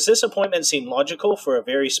 Now, does this appointment seem logical for a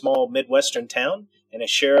very small Midwestern town and a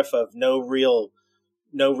sheriff of no real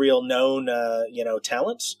known,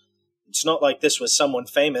 talents? It's not like this was someone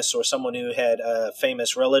famous or someone who had a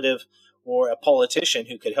famous relative or a politician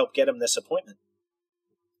who could help get him this appointment.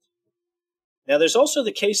 Now, there's also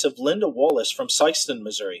the case of Linda Wallace from Sikeston,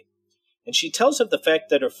 Missouri. And she tells of the fact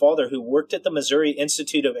that her father, who worked at the Missouri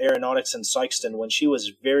Institute of Aeronautics in Sikeston when she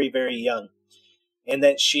was very, very young, and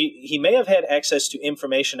that he may have had access to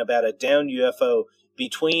information about a downed UFO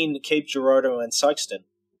between Cape Girardeau and Sikeston.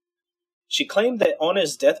 She claimed that on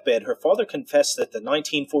his deathbed, her father confessed that the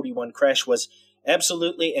 1941 crash was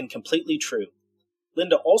absolutely and completely true.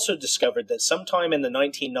 Linda also discovered that sometime in the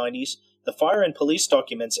 1990s, the fire and police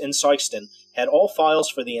documents in Sikeston had all files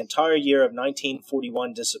for the entire year of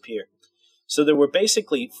 1941 disappear. So there were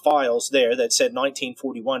basically files there that said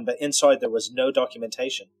 1941, but inside there was no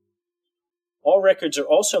documentation. All records are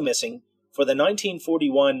also missing for the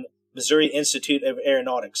 1941 Missouri Institute of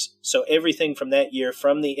Aeronautics, so everything from that year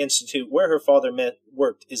from the institute where her father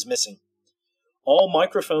worked is missing. All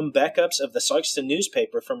microfilm backups of the Sikeston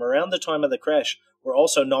newspaper from around the time of the crash were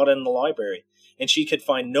also not in the library, and she could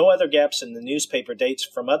find no other gaps in the newspaper dates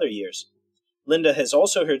from other years. Linda has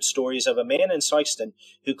also heard stories of a man in Sikeston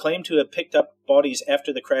who claimed to have picked up bodies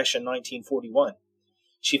after the crash in 1941.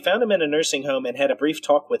 She found him in a nursing home and had a brief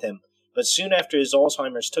talk with him, but soon after his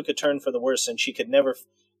Alzheimer's took a turn for the worse and she could never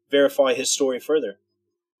verify his story further.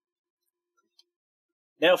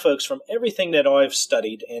 Now, folks, from everything that I've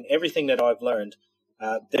studied and everything that I've learned,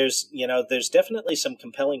 there's definitely some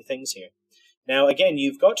compelling things here. Now, again,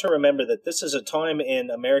 you've got to remember that this is a time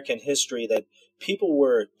in American history that people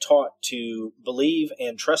were taught to believe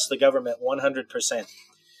and trust the government 100%.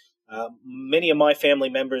 Many of my family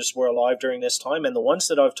members were alive during this time, and the ones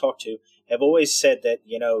that I've talked to have always said that,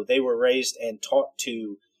 they were raised and taught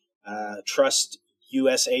to trust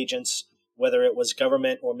U.S. agents, whether it was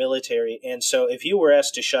government or military. And so if you were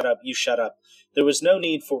asked to shut up, you shut up. There was no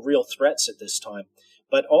need for real threats at this time.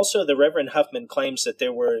 But also the Reverend Huffman claims that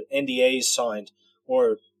there were NDAs signed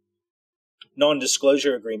or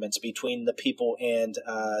non-disclosure agreements between the people and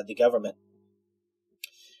the government.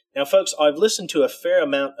 Now, folks, I've listened to a fair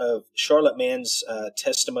amount of Charlotte Mann's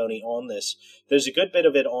testimony on this. There's a good bit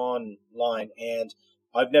of it online, and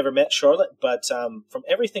I've never met Charlotte, but from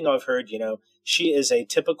everything I've heard, she is a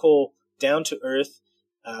typical down-to-earth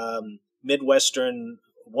Midwestern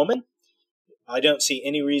woman. I don't see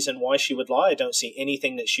any reason why she would lie. I don't see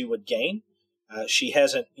anything that she would gain. She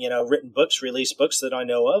hasn't, written books, released books that I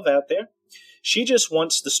know of out there. She just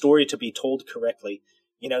wants the story to be told correctly.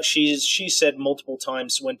 She said multiple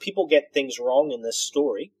times when people get things wrong in this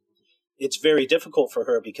story, it's very difficult for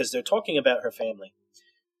her because they're talking about her family.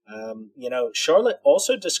 Charlotte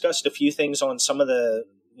also discussed a few things on some of the,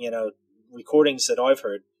 recordings that I've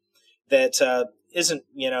heard that isn't,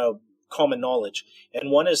 common knowledge.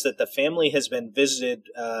 And one is that the family has been visited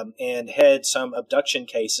and had some abduction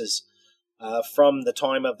cases from the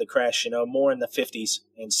time of the crash, more in the 50s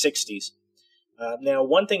and 60s. Now,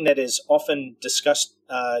 one thing that is often discussed,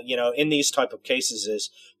 in these type of cases is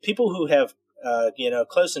people who have,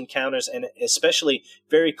 close encounters and especially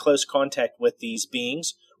very close contact with these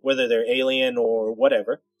beings, whether they're alien or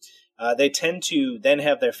whatever, they tend to then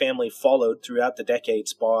have their family followed throughout the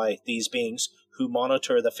decades by these beings who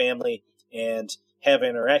monitor the family and have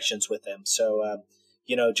interactions with them. So,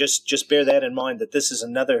 just bear that in mind, that this is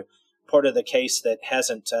another part of the case that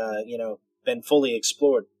hasn't, been fully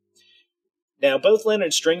explored. Now, both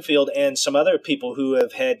Leonard Stringfield and some other people who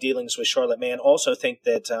have had dealings with Charlotte Mann also think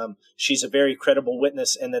that she's a very credible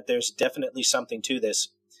witness and that there's definitely something to this.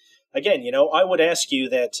 Again, I would ask you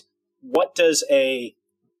that what does a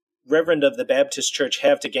reverend of the Baptist Church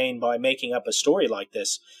have to gain by making up a story like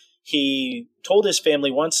this? He told his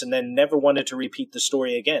family once and then never wanted to repeat the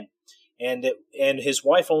story again. And his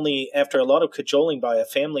wife only, after a lot of cajoling by a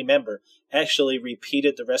family member, actually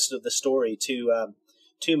repeated the rest of the story to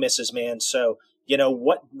Mrs. Mann. So,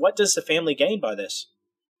 what does the family gain by this?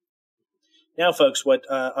 Now, folks, what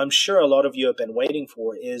I'm sure a lot of you have been waiting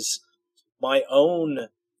for is my own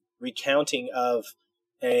recounting of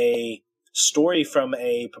a story from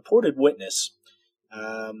a purported witness.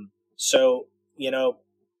 So,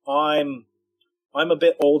 I'm a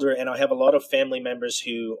bit older, and I have a lot of family members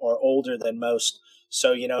who are older than most.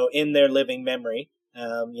 So, in their living memory,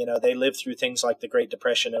 they lived through things like the Great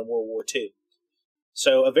Depression and World War II.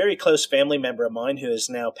 So a very close family member of mine who has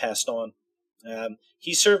now passed on,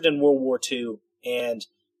 he served in World War II, and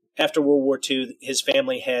after World War II, his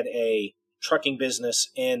family had a trucking business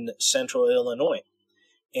in central Illinois.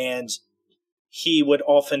 And he would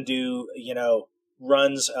often do,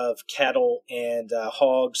 runs of cattle and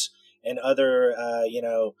hogs and other,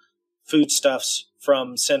 foodstuffs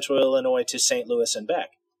from central Illinois to St. Louis and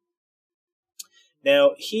back.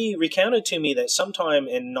 Now, he recounted to me that sometime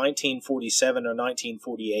in 1947 or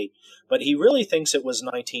 1948, but he really thinks it was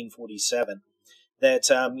 1947,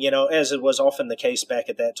 that, as it was often the case back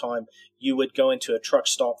at that time, you would go into a truck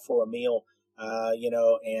stop for a meal,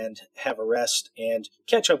 and have a rest and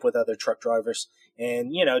catch up with other truck drivers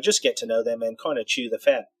and, just get to know them and kind of chew the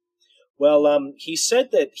fat. Well, he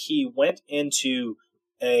said that he went into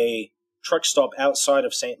a truck stop outside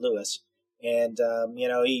of St. Louis. And,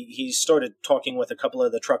 he started talking with a couple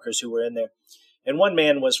of the truckers who were in there. And one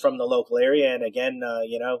man was from the local area. And again,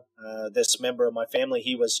 this member of my family,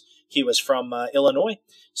 he was from Illinois.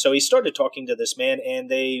 So he started talking to this man, and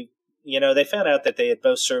they found out that they had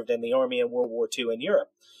both served in the Army in World War II in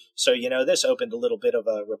Europe. So, this opened a little bit of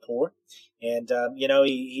a rapport. And,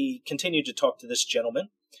 he continued to talk to this gentleman.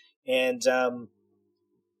 And,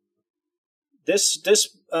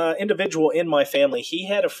 This individual in my family, he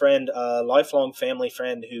had a friend, a lifelong family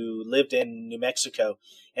friend who lived in New Mexico.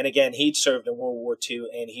 And again, he'd served in World War II,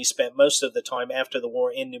 and he spent most of the time after the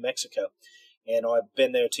war in New Mexico. And I've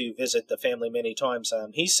been there to visit the family many times.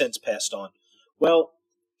 He's since passed on. Well,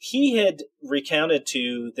 he had recounted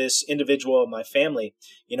to this individual of my family,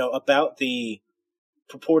 about the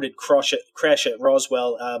purported crash at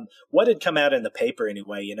Roswell, what had come out in the paper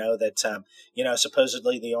anyway, that,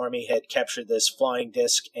 supposedly the Army had captured this flying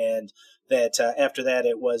disc, and that after that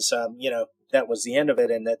it was, that was the end of it,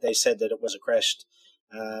 and that they said that it was a crashed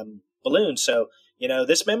balloon. So,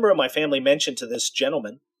 this member of my family mentioned to this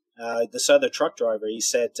gentleman, this other truck driver, he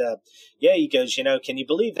said, he goes, can you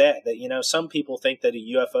believe that, some people think that a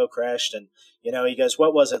UFO crashed, and, he goes,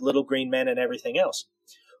 what was it, little green men and everything else?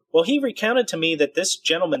 Well, he recounted to me that this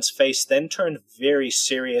gentleman's face then turned very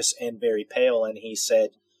serious and very pale, and he said,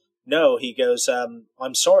 no, he goes,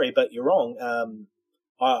 I'm sorry, but you're wrong.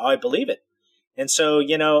 I believe it. And so,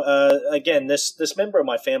 again, this member of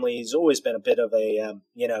my family, he's always been a bit of a,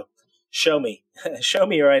 show me, show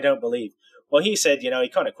me or I don't believe. Well, he said, he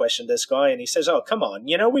kind of questioned this guy, and he says, oh, come on,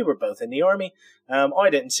 we were both in the Army. I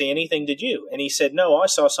didn't see anything, did you? And he said, no, I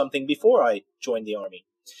saw something before I joined the Army.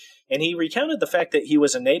 And he recounted the fact that he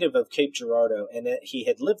was a native of Cape Girardeau and that he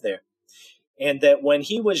had lived there. And that when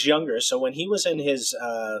he was younger, so when he was in his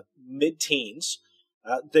mid-teens,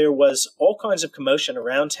 there was all kinds of commotion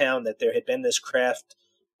around town that there had been this craft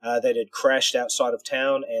that had crashed outside of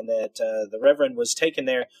town, and that the Reverend was taken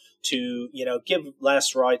there to, give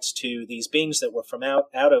last rites to these beings that were from out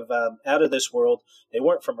of this world. They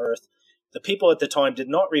weren't from Earth. The people at the time did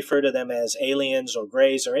not refer to them as aliens or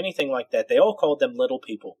grays or anything like that. They all called them little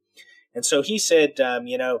people. And so he said,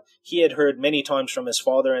 he had heard many times from his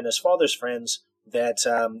father and his father's friends that,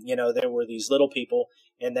 there were these little people,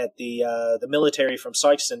 and that the military from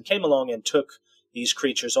Sykeston came along and took these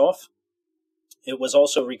creatures off. It was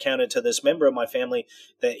also recounted to this member of my family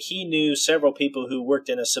that he knew several people who worked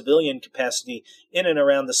in a civilian capacity in and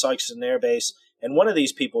around the Sykeston Air Base. And one of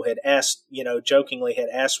these people had asked, jokingly had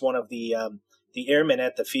asked one of the airmen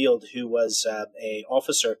at the field, who was a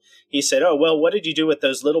officer. He said, oh, well, what did you do with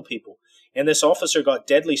those little people? And this officer got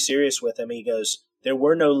deadly serious with him. He goes, there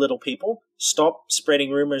were no little people. Stop spreading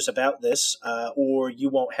rumors about this, or you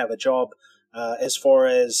won't have a job as far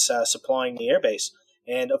as supplying the airbase.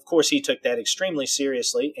 And, of course, he took that extremely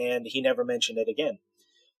seriously, and he never mentioned it again.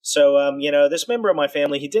 So, this member of my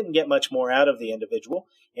family, he didn't get much more out of the individual,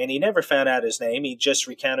 and he never found out his name. He just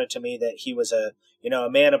recounted to me that he was a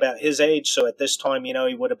man about his age. So at this time, he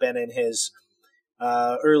would have been in his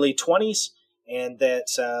early 20s, and that,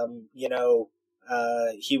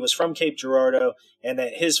 he was from Cape Girardeau, and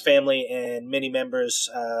that his family and many members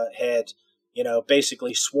had,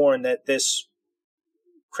 basically sworn that this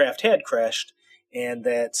craft had crashed, and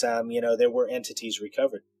that, there were entities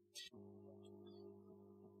recovered.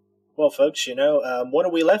 Well, folks, what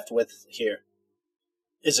are we left with here?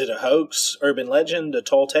 Is it a hoax, urban legend, a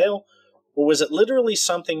tall tale, Or was it literally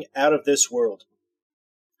something out of this world?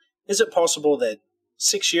 Is it possible that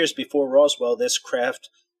 6 years before Roswell, this craft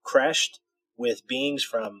crashed with beings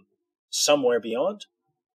from somewhere beyond?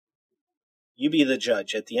 You be the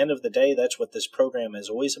judge. At the end of the day, that's what this program is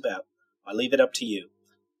always about. I leave it up to you.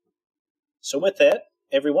 So with that,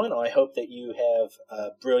 everyone, I hope that you have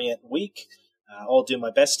a brilliant week. I'll do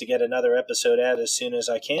my best to get another episode out as soon as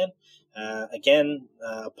I can. Again,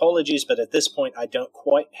 apologies, but at this point, I don't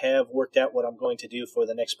quite have worked out what I'm going to do for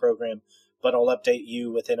the next program, but I'll update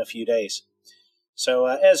you within a few days. So,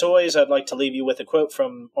 as always, I'd like to leave you with a quote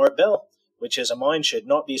from Art Bell, which is, "A mind should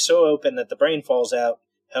not be so open that the brain falls out.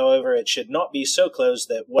 However, it should not be so closed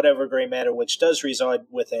that whatever gray matter which does reside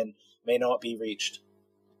within may not be reached."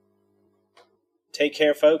 Take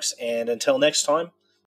care, folks, and until next time,